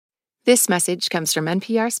This message comes from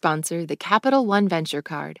NPR sponsor, the Capital One Venture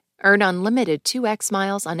Card. Earn unlimited 2x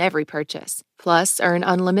miles on every purchase. Plus, earn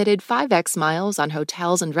unlimited 5x miles on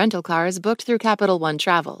hotels and rental cars booked through Capital One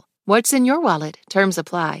Travel. What's in your wallet? Terms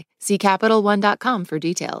apply. See CapitalOne.com for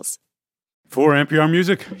details. For NPR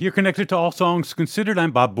Music, you're connected to All Songs Considered.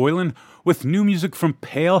 I'm Bob Boylan with new music from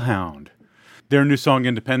Palehound. Their new song,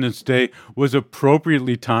 Independence Day, was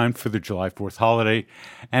appropriately timed for the July 4th holiday,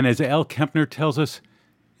 and as Elle Kempner tells us,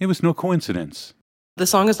 it was no coincidence. The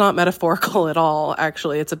song is not metaphorical at all,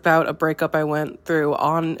 actually. It's about a breakup I went through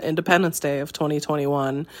on Independence Day of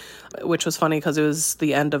 2021, which was funny because it was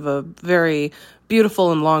the end of a very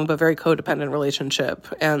beautiful and long but very codependent relationship,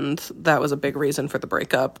 and that was a big reason for the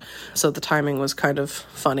breakup. So the timing was kind of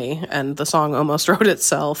funny, and the song almost wrote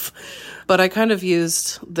itself. But I kind of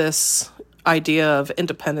used this idea of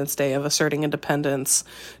Independence Day, of asserting independence,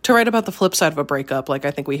 to write about the flip side of a breakup. Like, I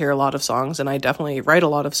think we hear a lot of songs, and I definitely write a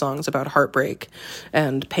lot of songs about heartbreak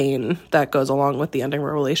and pain that goes along with the ending of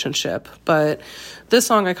a relationship. But this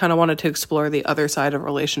song, I kind of wanted to explore the other side of a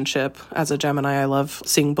relationship. As a Gemini, I love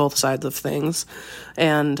seeing both sides of things.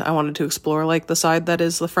 And I wanted to explore, like, the side that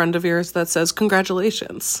is the friend of yours that says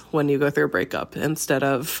congratulations when you go through a breakup, instead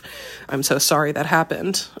of I'm so sorry that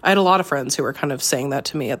happened. I had a lot of friends who were kind of saying that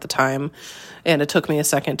to me at the time, and it took me a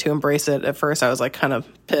second to embrace it. At first, I was like kind of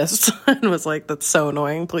pissed and was like, that's so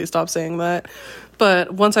annoying. Please stop saying that.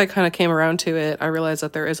 But once I kind of came around to it, I realized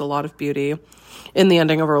that there is a lot of beauty in the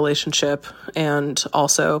ending of a relationship, and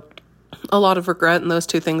also a lot of regret, and those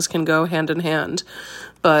two things can go hand in hand.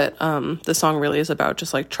 But the song really is about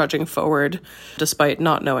just like trudging forward despite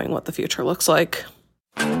not knowing what the future looks like.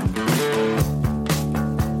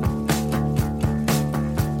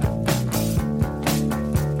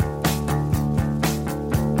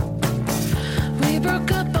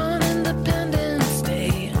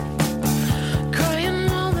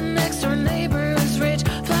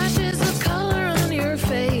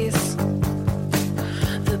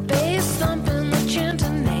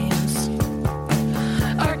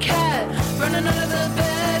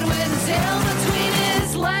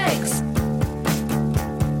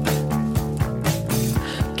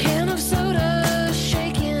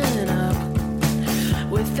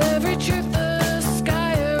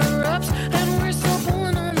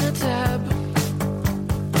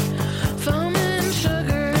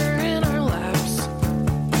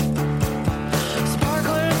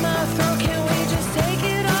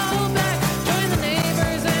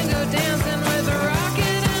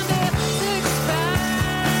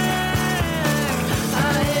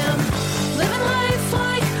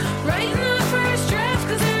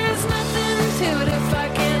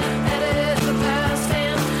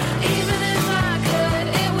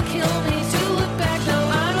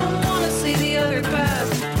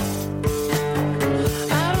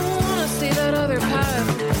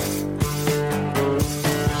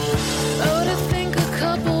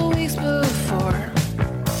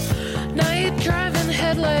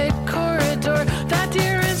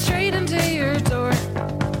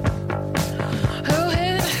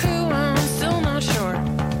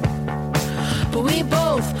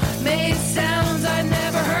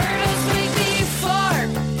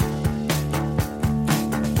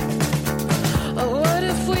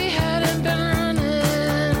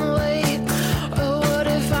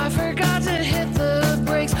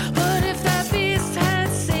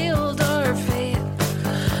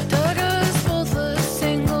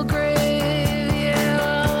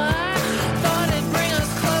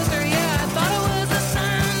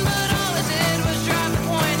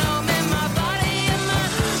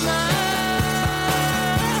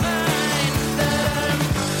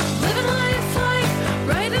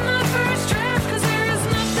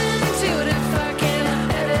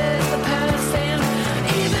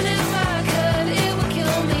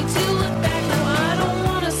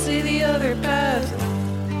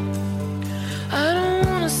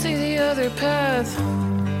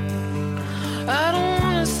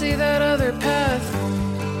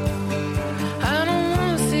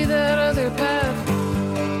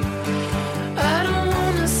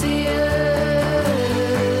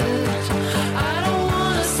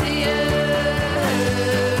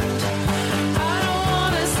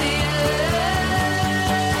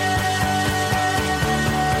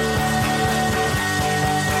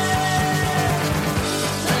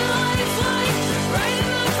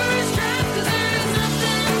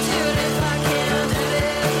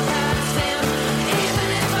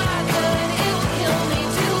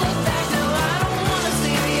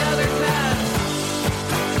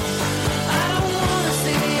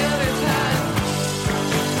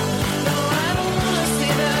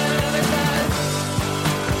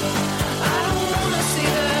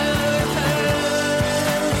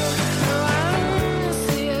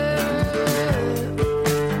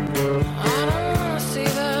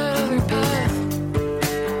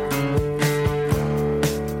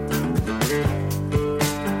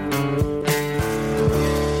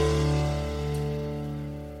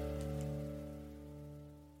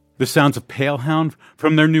 The sounds of Palehound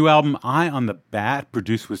from their new album Eye on the Bat,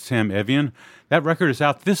 produced with Sam Evian. That record is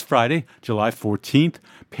out this Friday, July 14th.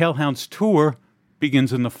 Palehound's tour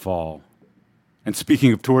begins in the fall. And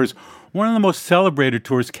speaking of tours, one of the most celebrated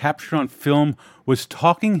tours captured on film was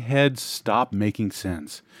Talking Heads' Stop Making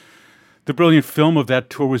Sense. The brilliant film of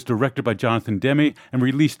that tour was directed by Jonathan Demme and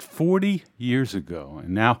released 40 years ago.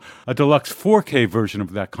 And now a deluxe 4K version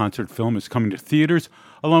of that concert film is coming to theaters,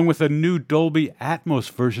 along with a new Dolby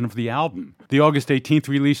Atmos version of the album. The August 18th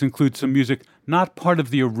release includes some music not part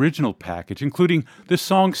of the original package, including the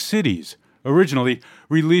song Cities, originally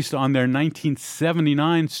released on their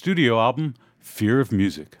 1979 studio album, Fear of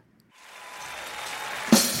Music.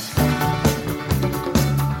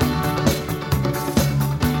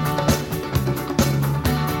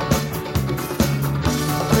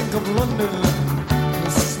 Think of London,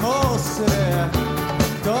 a small city,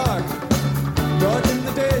 dark in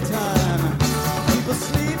the daytime. People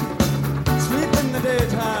sleep in the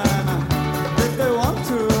daytime. If they want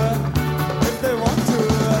to.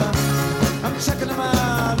 I'm checking them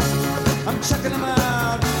out.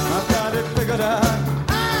 I've got it figured out.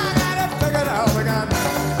 We got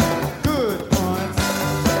good points,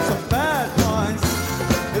 some bad points.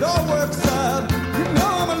 It all works out. You know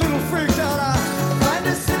I'm a little freaked out. I find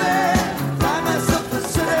a city, find myself a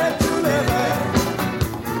city to live in.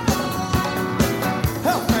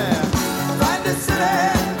 Help me, find a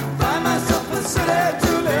city, find myself a city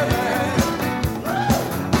to live in.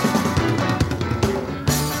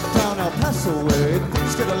 Down El Paso way,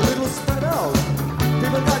 things get a little spread out.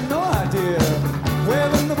 People got no idea where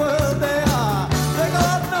in the world they are. They go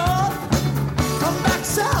up north, come back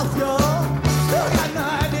south, y'all. Still got no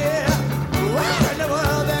idea where in the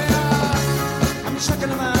world they are. I'm checking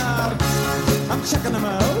them out.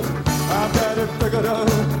 I've got it figured out. We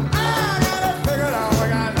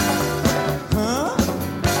got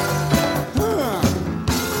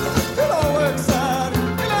it all works out. You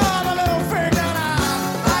know I'm a little freaked out. I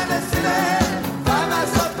find a city, find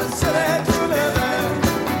myself a city to live in.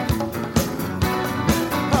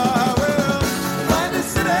 I will find a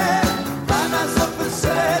city, find myself a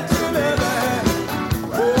city to live in.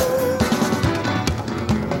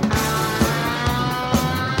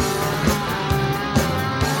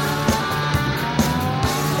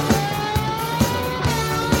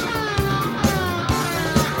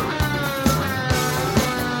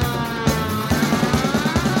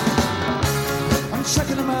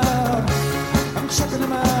 I'm checking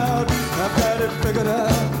them out. I've got it figured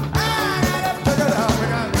out. We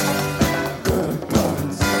got good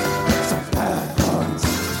points, some bad points.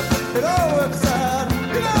 It all works out.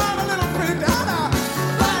 You know I'm a little freaked out. I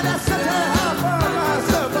find a city, I find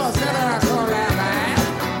myself a city to live in.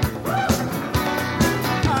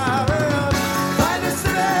 I will find a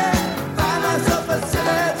city, find myself a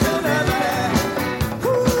city to live in.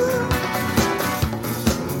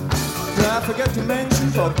 Did I forget to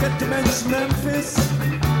mention Memphis,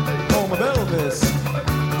 home of Elvis,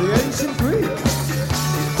 the ancient Greek?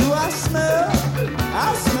 Do I smell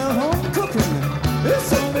home cooking.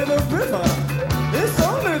 It's only the river,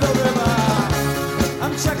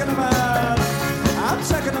 I'm checking them out,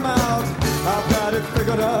 I've got it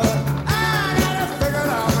figured out. We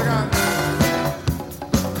got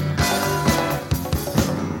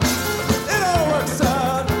it all works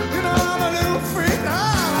out. You know I'm a little freak.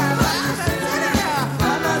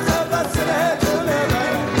 Find myself a city to live in.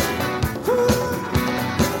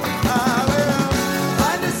 I will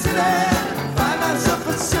find a city, find myself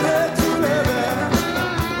a city to live in.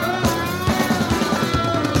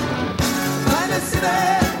 Find a city,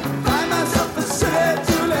 find myself a city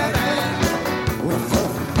to live in.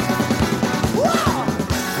 Whoa!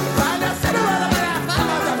 Find a city where I find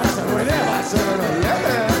myself a city to live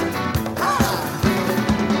in.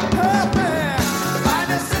 Help me! Find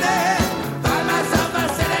a city, find myself a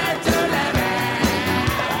city to live in.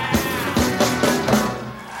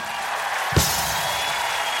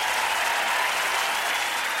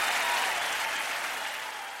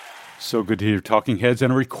 So good to hear Talking Heads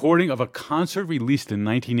and a recording of a concert released in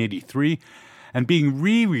 1983 and being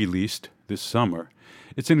re-released this summer.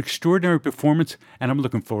 It's an extraordinary performance, and I'm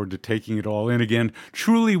looking forward to taking it all in again.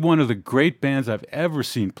 Truly one of the great bands I've ever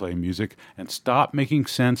seen play music, and Stop Making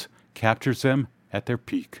Sense captures them at their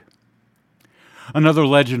peak. Another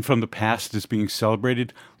legend from the past is being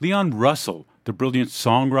celebrated. Leon Russell, the brilliant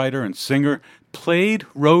songwriter and singer, played,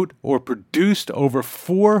 wrote, or produced over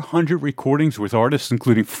 400 recordings with artists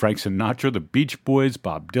including Frank Sinatra, the Beach Boys,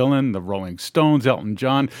 Bob Dylan, the Rolling Stones, Elton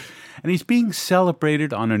John, and he's being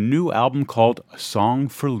celebrated on a new album called A Song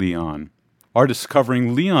for Leon. Artists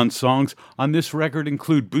covering Leon songs on this record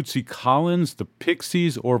include Bootsy Collins, the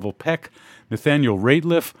Pixies, Orville Peck, Nathaniel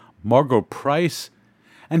Rateliff, Margo Price.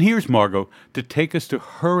 And here's Margo to take us to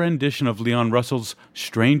her rendition of Leon Russell's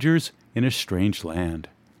Strangers in a Strange Land.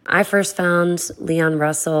 I first found Leon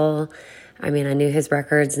Russell, I knew his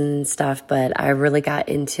records and stuff, but I really got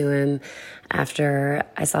into him after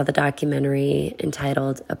I saw the documentary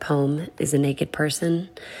entitled A Poem is a Naked Person.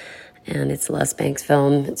 And it's a Les Banks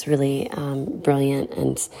film. It's really brilliant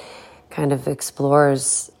and kind of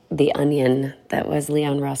explores the onion that was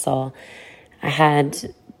Leon Russell. I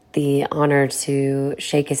had the honor to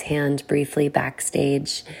shake his hand briefly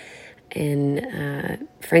backstage in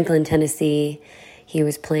Franklin, Tennessee. He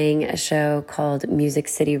was playing a show called Music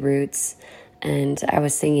City Roots, and I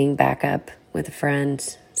was singing backup with a friend.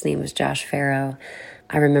 His name was Josh Farrow.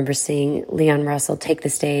 I remember seeing Leon Russell take the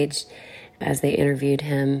stage as they interviewed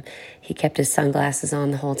him. He kept his sunglasses on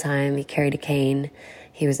the whole time. He carried a cane.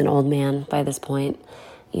 He was an old man by this point.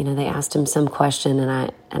 They asked him some question,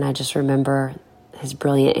 and I just remember his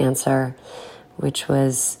brilliant answer, which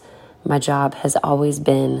was, "My job has always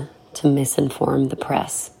been to misinform the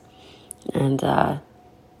press." And I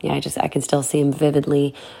can still see him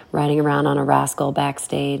vividly riding around on a Rascal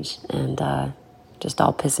backstage, and just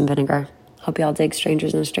all piss and vinegar. Hope y'all dig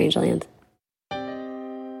Strangers in a Strange Land.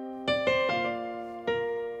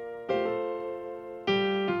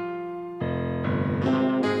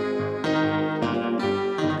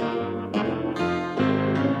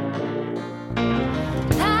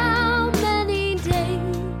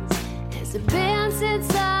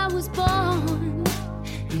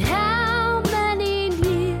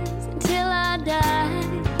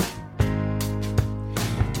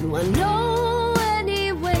 Do I know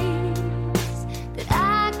any ways that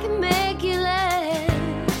I can make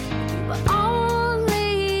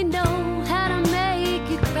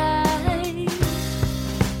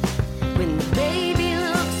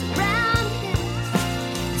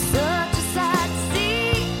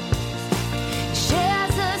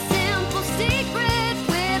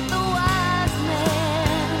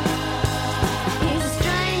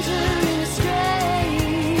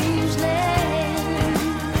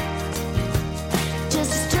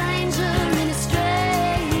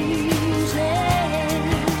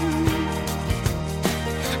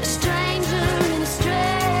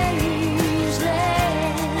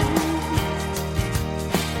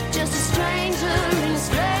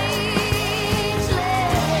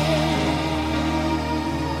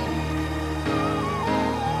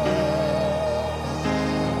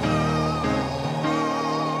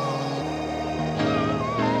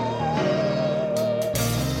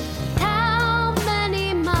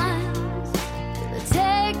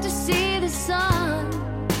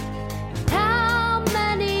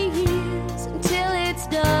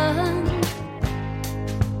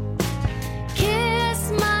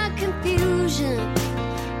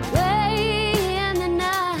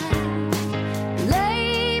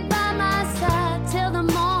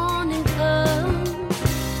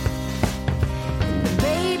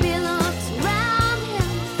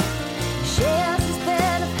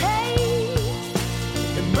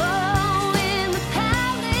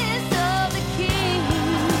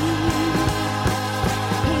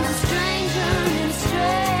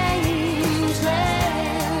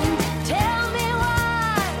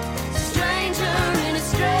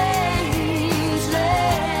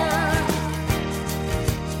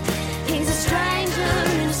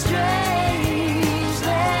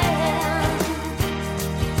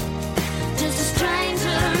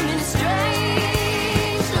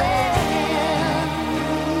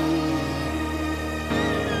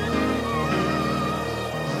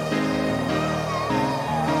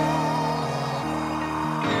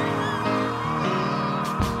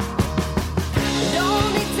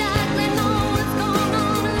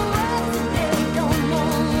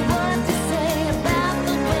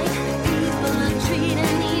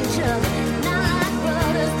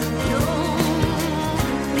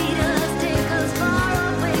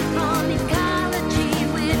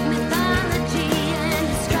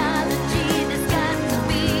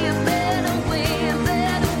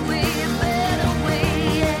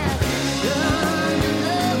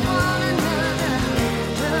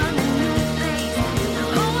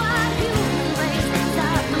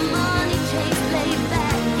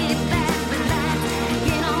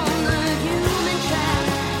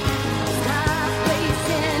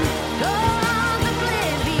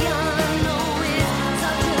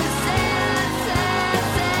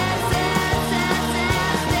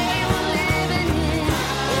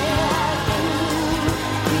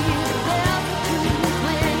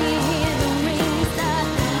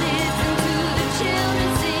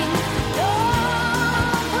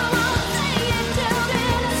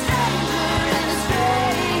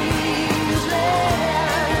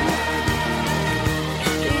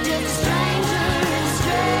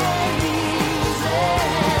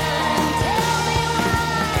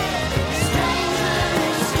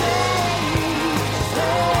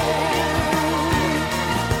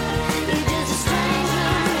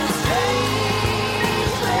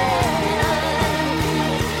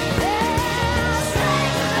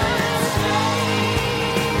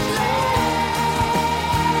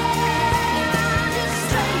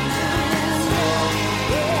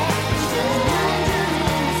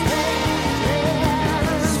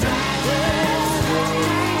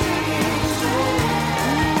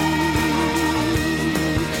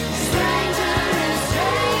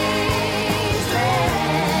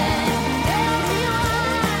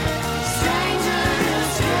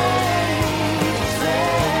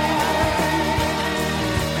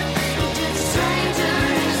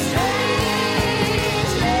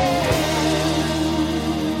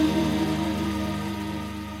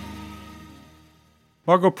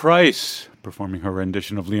Margo Price, performing her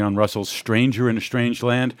rendition of Leon Russell's Stranger in a Strange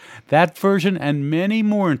Land. That version and many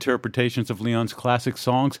more interpretations of Leon's classic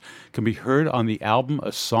songs can be heard on the album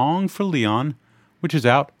A Song for Leon, which is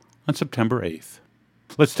out on September 8th.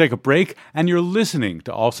 Let's take a break, and you're listening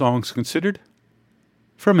to All Songs Considered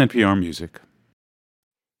from NPR Music.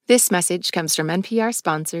 This message comes from NPR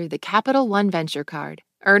sponsor, the Capital One Venture Card.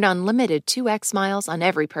 Earn unlimited 2x miles on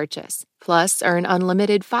every purchase. Plus, earn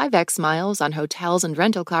unlimited 5x miles on hotels and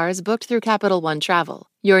rental cars booked through Capital One Travel.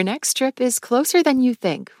 Your next trip is closer than you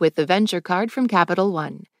think with the Venture Card from Capital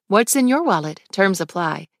One. What's in your wallet? Terms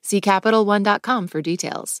apply. See CapitalOne.com for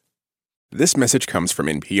details. This message comes from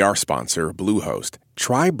NPR sponsor Bluehost.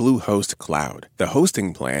 Try Bluehost Cloud, the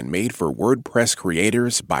hosting plan made for WordPress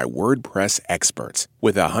creators by WordPress experts.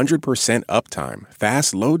 With 100% uptime,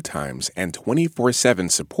 fast load times, and 24/7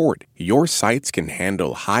 support, your sites can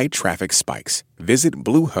handle high traffic spikes. Visit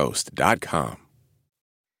Bluehost.com.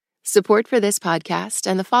 Support for this podcast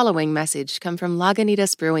and the following message come from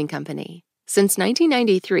Lagunitas Brewing Company. Since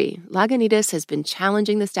 1993, Lagunitas has been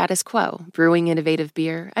challenging the status quo, brewing innovative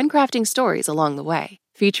beer, and crafting stories along the way.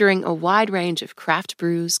 Featuring a wide range of craft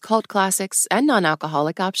brews, cult classics, and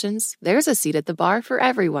non-alcoholic options, there's a seat at the bar for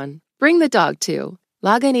everyone. Bring the dog, too.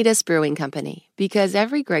 Lagunitas Brewing Company, because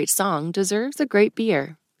every great song deserves a great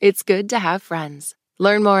beer. It's good to have friends.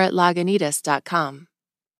 Learn more at Lagunitas.com.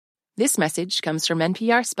 This message comes from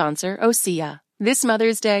NPR sponsor Osea. This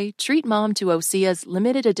Mother's Day, treat mom to Osea's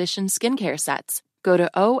limited edition skincare sets. Go to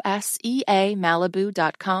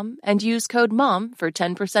OSEAMalibu.com and use code MOM for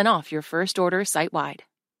 10% off your first order site-wide.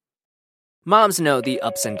 Moms know the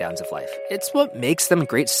ups and downs of life. It's what makes them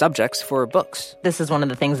great subjects for books. This is one of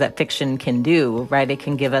the things that fiction can do, right? It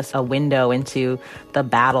can give us a window into the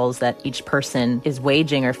battles that each person is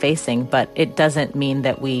waging or facing, but it doesn't mean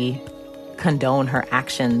that we condone her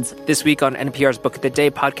actions. This week on NPR's Book of the Day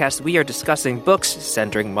podcast, we are discussing books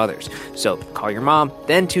centering mothers. So call your mom,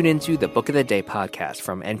 then tune into the Book of the Day podcast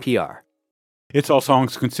from NPR. It's All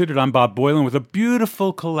Songs Considered. I'm Bob Boylan with a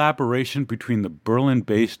beautiful collaboration between the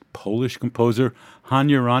Berlin-based Polish composer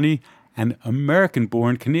Hania Rani and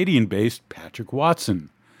American-born Canadian-based Patrick Watson.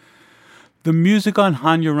 The music on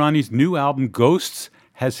Hania Rani's new album, Ghosts,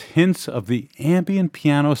 has hints of the ambient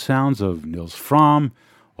piano sounds of Nils Fromm,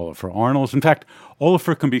 Olafur Arnalds. In fact,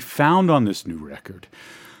 Olafur can be found on this new record.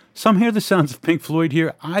 Some hear the sounds of Pink Floyd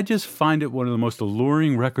here. I just find it one of the most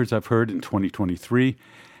alluring records I've heard in 2023.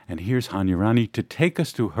 And here's Hania Rani to take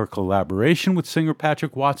us to her collaboration with singer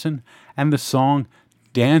Patrick Watson and the song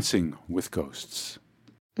Dancing with Ghosts.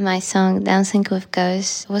 My song Dancing with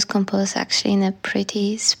Ghosts was composed actually in a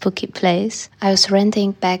pretty spooky place. I was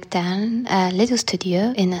renting back then a little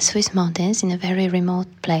studio in the Swiss mountains in a very remote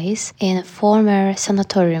place in a former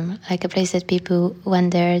sanatorium, like a place that people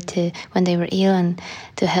went there to when they were ill and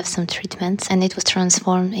to have some treatments. And it was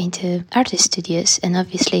transformed into artist studios. And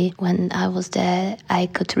obviously when I was there, I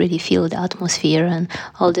could really feel the atmosphere and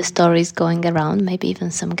all the stories going around, maybe even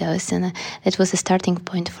some ghosts. And it was a starting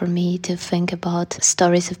point for me to think about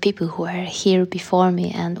stories of people who were here before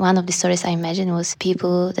me. And one of the stories I imagined was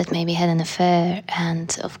people that maybe had an affair,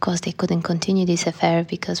 and of course they couldn't continue this affair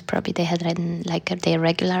because probably they had led like their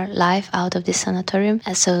regular life out of this sanatorium,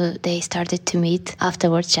 and so they started to meet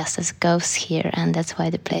afterwards just as ghosts here, and that's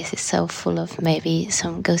why the place is so full of maybe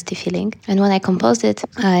some ghosty feeling. And when I composed it,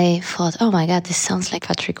 I thought, oh my god, this sounds like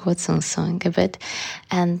Patrick Watson's song a bit.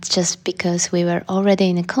 And just because we were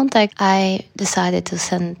already in contact, I decided to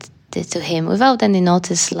send it to him without any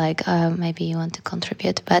notice, like maybe you want to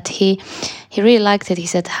contribute. But he really liked it. He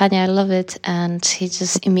said, Hania, I love it. And he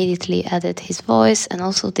just immediately added his voice and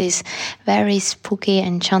also these very spooky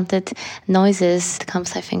enchanted noises. It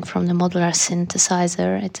comes, I think, from the modular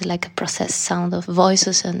synthesizer. It's like a processed sound of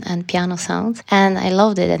voices and piano sounds. And I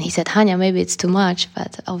loved it. And he said, Hania, maybe it's too much.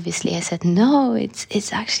 But obviously I said, no,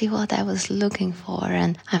 it's actually what I was looking for.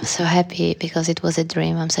 And I'm so happy because it was a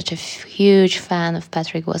dream. I'm such a huge fan of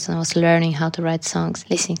Patrick Watson. I was learning how to write songs,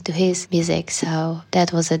 listening to his music. So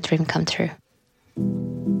that was a dream come true.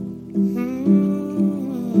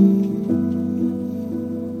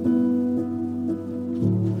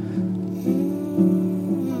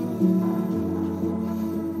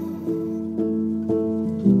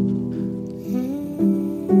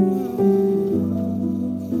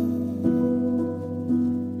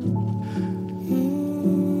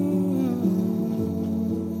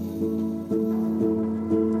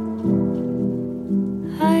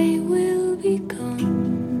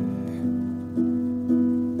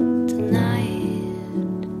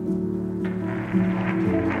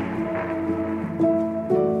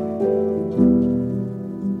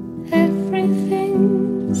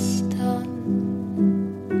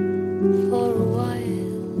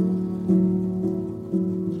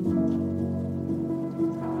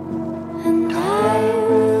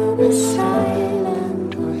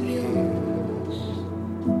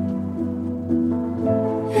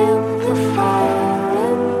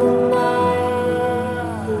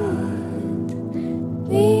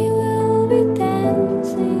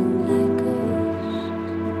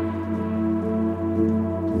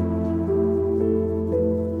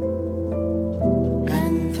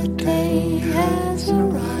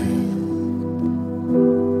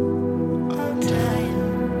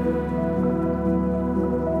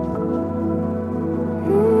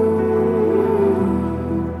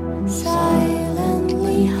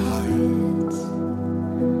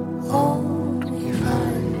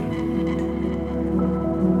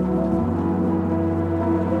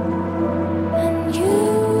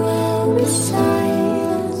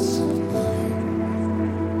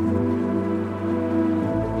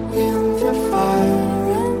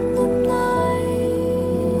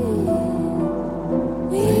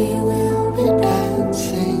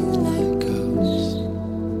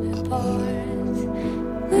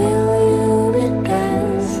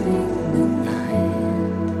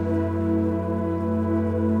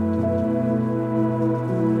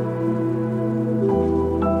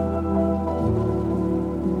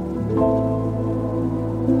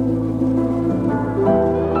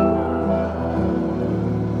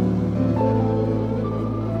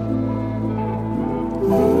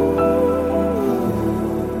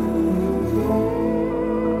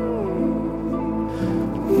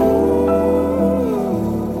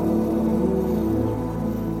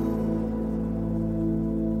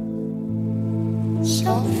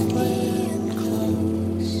 softly and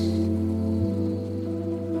close.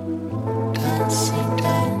 Dancing,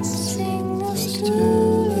 dancing, us two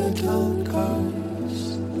little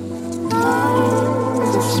ghosts.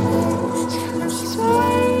 Light and space,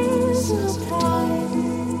 space and time.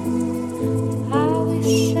 Are we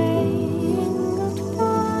saying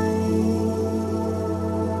goodbye?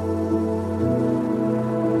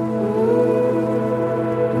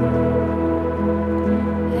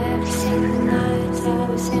 Every single night I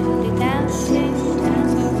was simply dancing,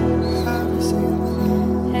 every single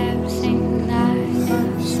night I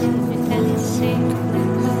was simply dancing,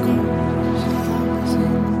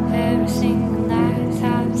 every single night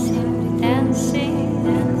I was simply dancing,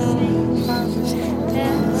 dancing.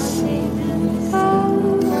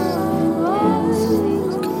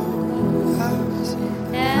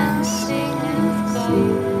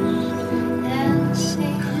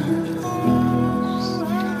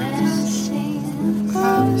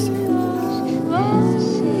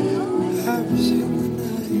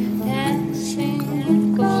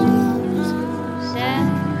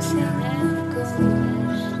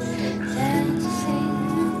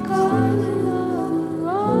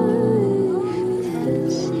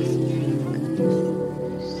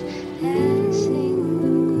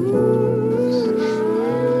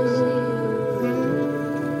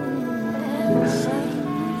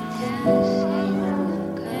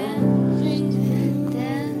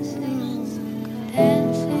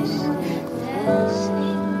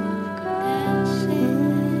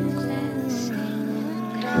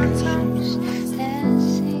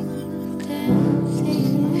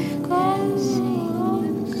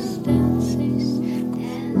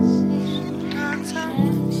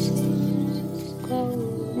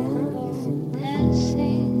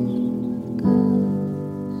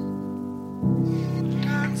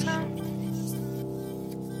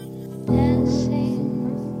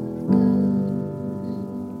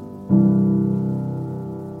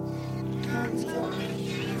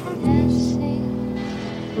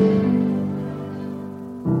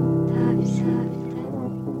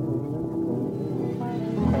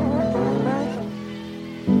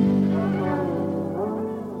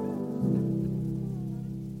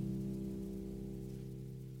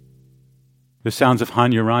 The sounds of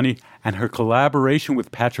Hanya Rani and her collaboration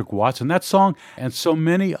with Patrick Watson. That song and so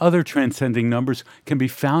many other transcending numbers can be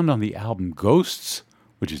found on the album Ghosts,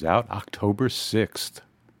 which is out October 6th.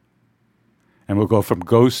 And we'll go from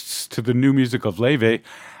Ghosts to the new music of Laufey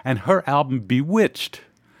and her album Bewitched.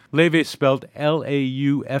 Laufey, spelled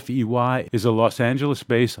Laufey, is a Los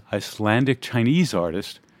Angeles-based Icelandic Chinese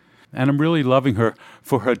artist, and I'm really loving her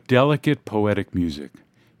for her delicate poetic music.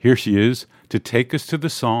 Here she is to take us to the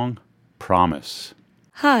song Promise.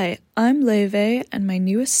 Hi, I'm Laufey, and my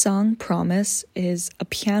newest song, Promise, is a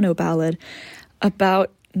piano ballad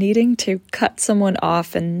about needing to cut someone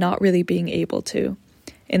off and not really being able to.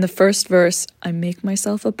 In the first verse, I make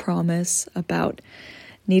myself a promise about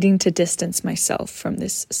needing to distance myself from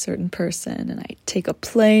this certain person, and I take a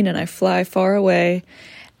plane and I fly far away,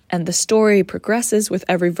 and the story progresses with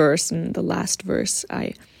every verse. In the last verse,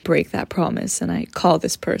 I break that promise and I call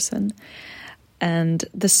this person. And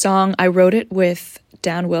the song, I wrote it with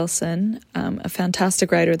Dan Wilson, a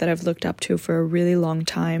fantastic writer that I've looked up to for a really long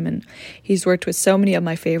time. And he's worked with so many of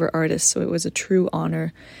my favorite artists, so it was a true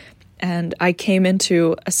honor. And I came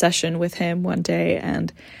into a session with him one day,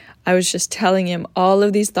 and I was just telling him all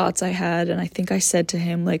of these thoughts I had. And I think I said to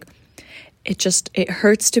him, like, it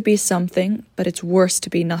hurts to be something, but it's worse to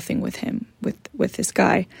be nothing with him, with this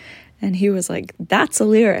guy. And he was like, that's a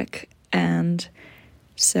lyric. And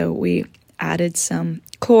so we added some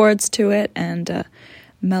chords to it and a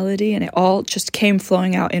melody, and it all just came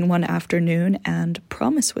flowing out in one afternoon, and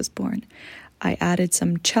Promise was born. I added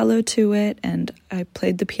some cello to it, and I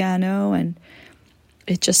played the piano, and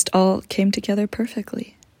it just all came together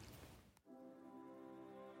perfectly.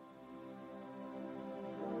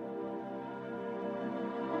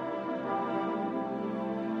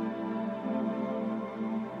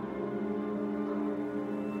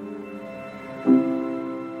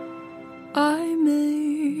 I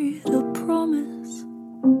made a promise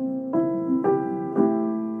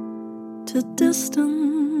to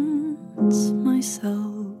distance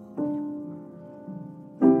myself.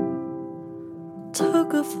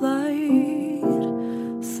 Took a flight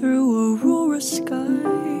through aurora skies.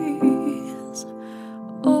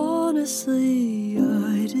 Honestly,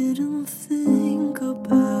 I didn't think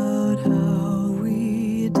about how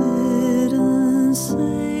we didn't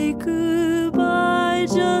say goodbye.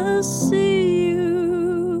 Just see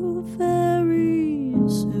you very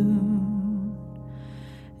soon.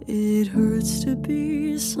 It hurts to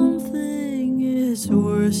be something, it it's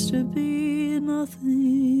worse to be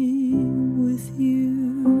nothing with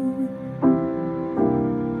you.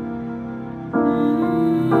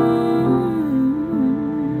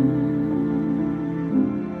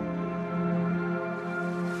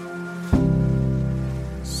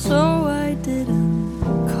 So I didn't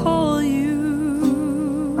call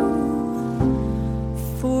you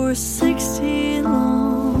for 16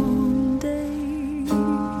 long days,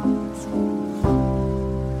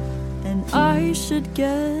 and I should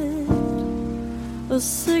get a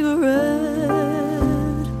cigarette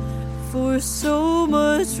for so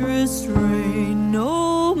much restraint.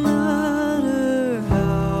 No matter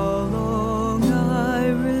how long I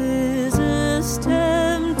resist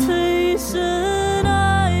temptation,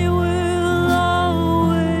 I will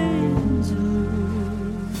always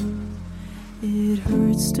lose. It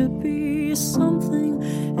hurts to be something,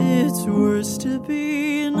 it's worse to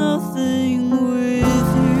be nothing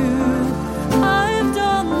with you. I've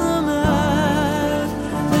done the math,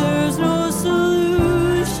 there's no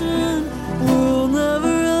solution, we'll never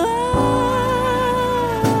last.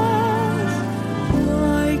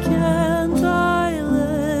 Why can't I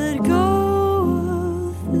let go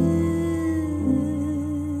of it?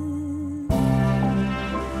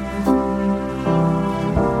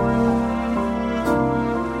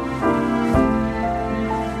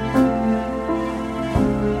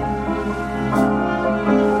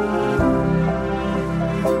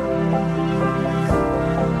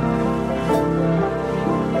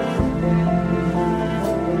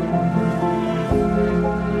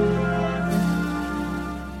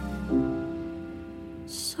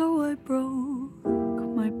 So I broke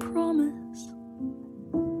my promise.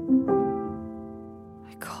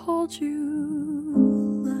 I called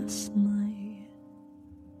you last night.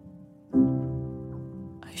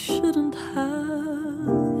 I shouldn't have,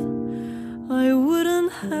 I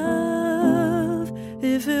wouldn't have,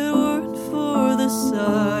 if it weren't for the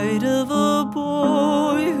sight of a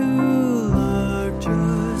boy who looked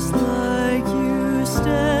just like you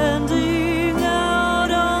standing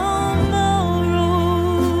out on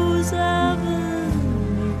Melrose Avenue.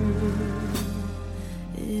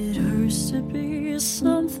 It hurts to be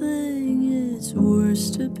something, it's worse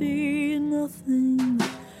to be nothing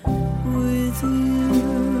with you.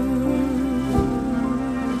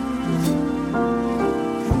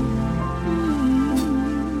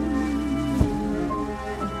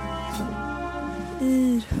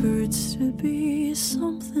 It hurts to be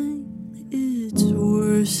something, it's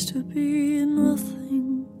worse to be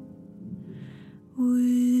nothing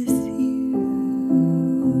with you.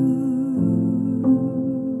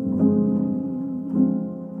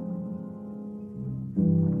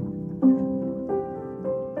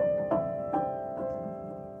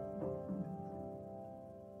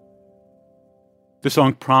 The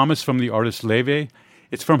song Promise from the artist Leve.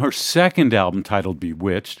 It's from her second album titled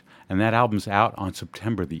Bewitched, and that album's out on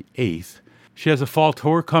September the 8th. She has a fall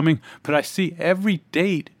tour coming, but I see every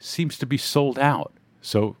date seems to be sold out.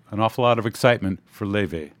 So an awful lot of excitement for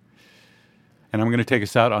Leve. And I'm going to take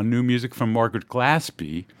us out on new music from Margaret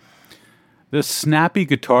Glaspie. The snappy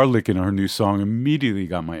guitar lick in her new song immediately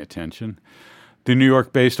got my attention. The New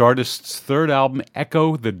York-based artist's third album,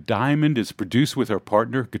 Echo the Diamond, is produced with her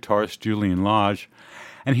partner, guitarist Julian Lage.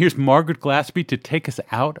 And here's Margaret Glaspie to take us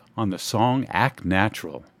out on the song Act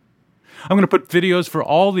Natural. I'm going to put videos for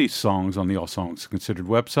all these songs on the All Songs Considered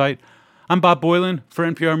website. I'm Bob Boylan for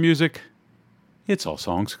NPR Music. It's All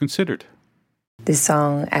Songs Considered. This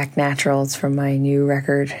song, Act Natural, is from my new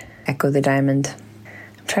record, Echo the Diamond.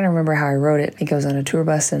 I'm trying to remember how I wrote it. I think I was on a tour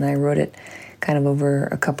bus and I wrote it kind of over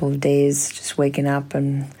a couple of days, just waking up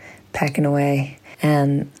and packing away.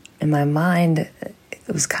 And in my mind, it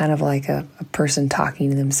was kind of like a person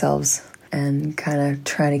talking to themselves and kind of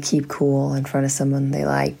trying to keep cool in front of someone they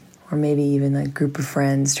like, or maybe even a group of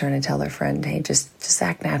friends trying to tell their friend, hey, just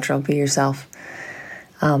act natural, be yourself.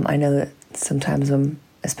 I know that sometimes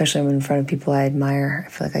especially when I'm in front of people I admire,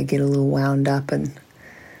 I feel like I get a little wound up and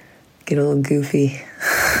get a little goofy.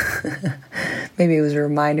 Maybe it was a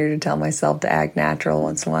reminder to tell myself to act natural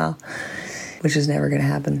once in a while, which is never going to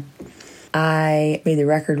happen. I made the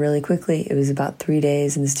record really quickly. It was about 3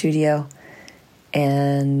 days in the studio,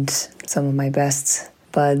 and some of my best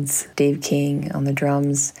buds, Dave King on the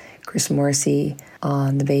drums, Chris Morrissey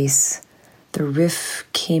on the bass. The riff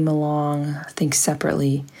came along, I think,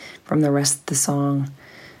 separately from the rest of the song.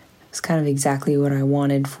 It was kind of exactly what I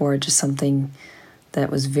wanted for it, just something that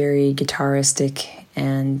was very guitaristic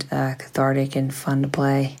and cathartic and fun to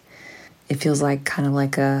play. It feels like kind of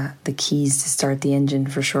like the keys to start the engine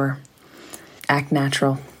for sure. Act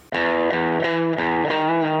Natural.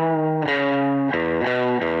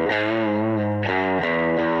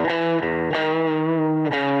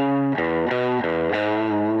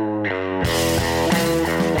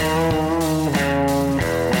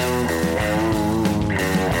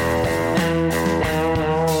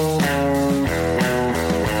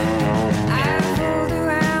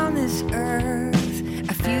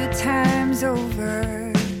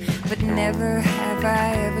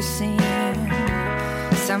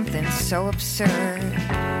 so absurd.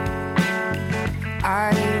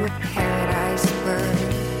 Are you a paradise bird?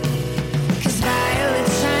 'Cause violet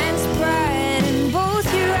shines bright in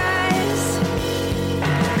both your eyes.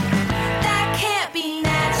 That can't be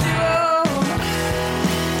natural.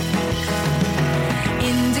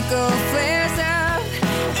 Indigo flares up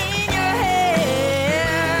in your hair.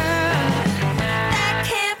 That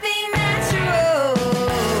can't be natural.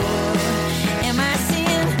 Am I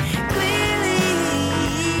seeing clearly?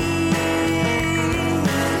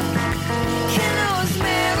 Can those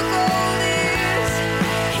marigold ears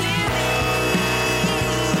hear me?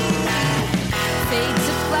 Fade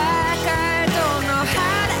to black, I don't know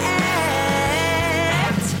how to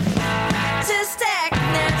act. Just act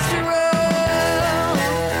natural.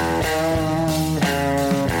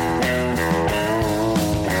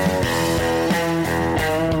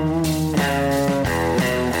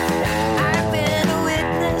 I've been a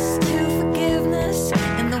witness to forgiveness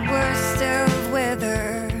in the worst of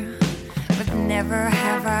weather, but never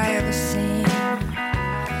have I ever seen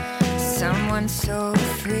someone so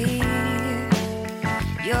free.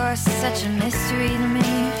 You're such a mystery to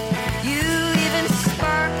me. You even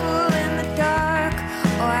sparkle in the dark.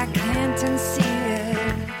 Oh, I can't unsee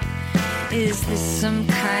it. Is this some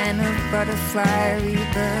kind of butterfly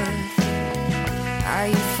rebirth? Are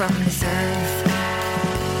you from this earth?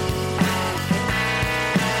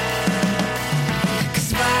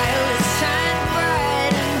 'Cause violets shine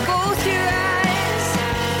bright in both your eyes.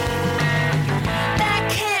 That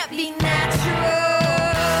can't be natural.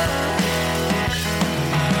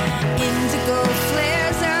 Indigo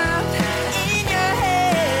flares up in your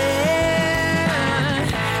hair.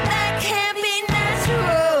 That can't be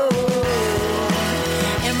natural.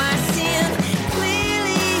 Am I seeing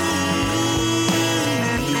clearly?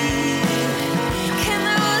 Can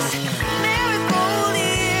those marigold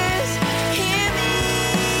ears hear me?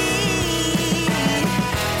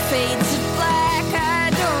 Fade to black, I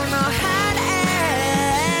don't know how to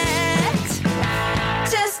act.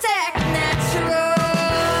 Just act natural.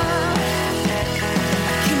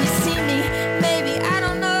 Can you see me? Maybe, I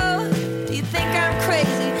don't know. Do you think I'm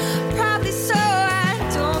crazy? Probably so. I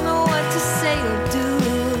don't know what to say or do.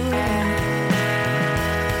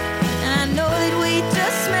 And I know that we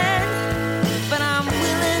just met, but I'm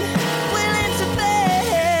willing to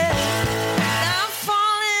bet that I'm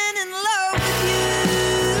falling in love with you.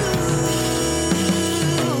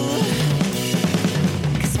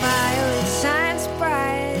 'Cause violet shines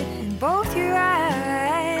bright in both your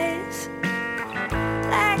eyes.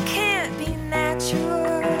 That can't be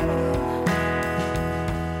natural.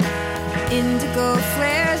 Indigo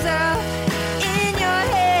flares up in your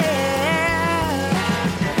hair.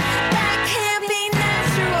 That can't be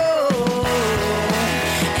natural.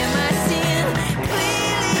 Am I seeing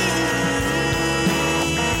clearly?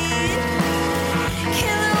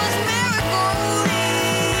 Can those marigold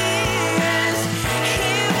ears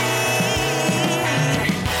hear me?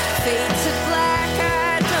 Fade to black, I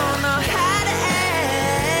don't know how to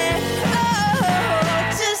act. Oh,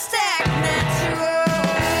 just act natural.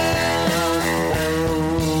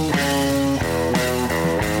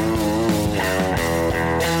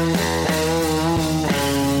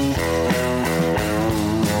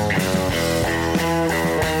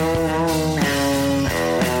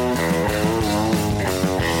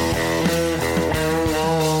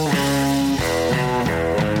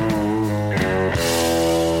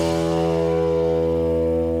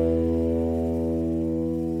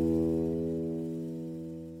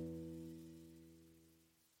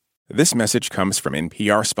 This message comes from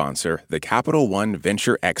NPR sponsor, the Capital One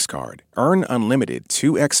Venture X Card. Earn unlimited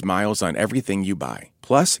 2x miles on everything you buy.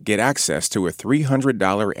 Plus, get access to a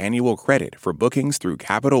 $300 annual credit for bookings through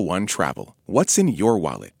Capital One Travel. What's in your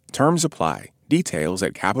wallet? Terms apply. Details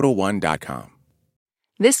at CapitalOne.com.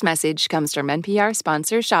 This message comes from NPR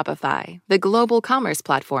sponsor Shopify, the global commerce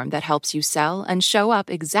platform that helps you sell and show up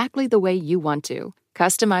exactly the way you want to.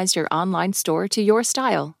 Customize your online store to your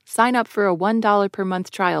style. Sign up for a $1 per month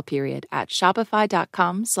trial period at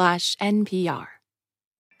shopify.com/NPR.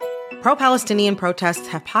 Pro-Palestinian protests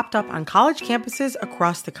have popped up on college campuses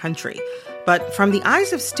across the country. But from the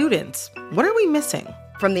eyes of students, what are we missing?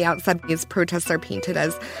 From the outside, these protests are painted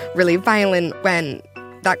as really violent when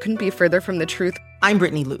that couldn't be further from the truth. I'm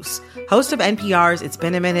Brittany Luce, host of NPR's It's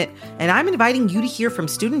Been a Minute, and I'm inviting you to hear from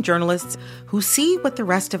student journalists who see what the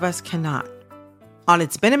rest of us cannot. On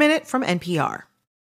It's Been a Minute from NPR.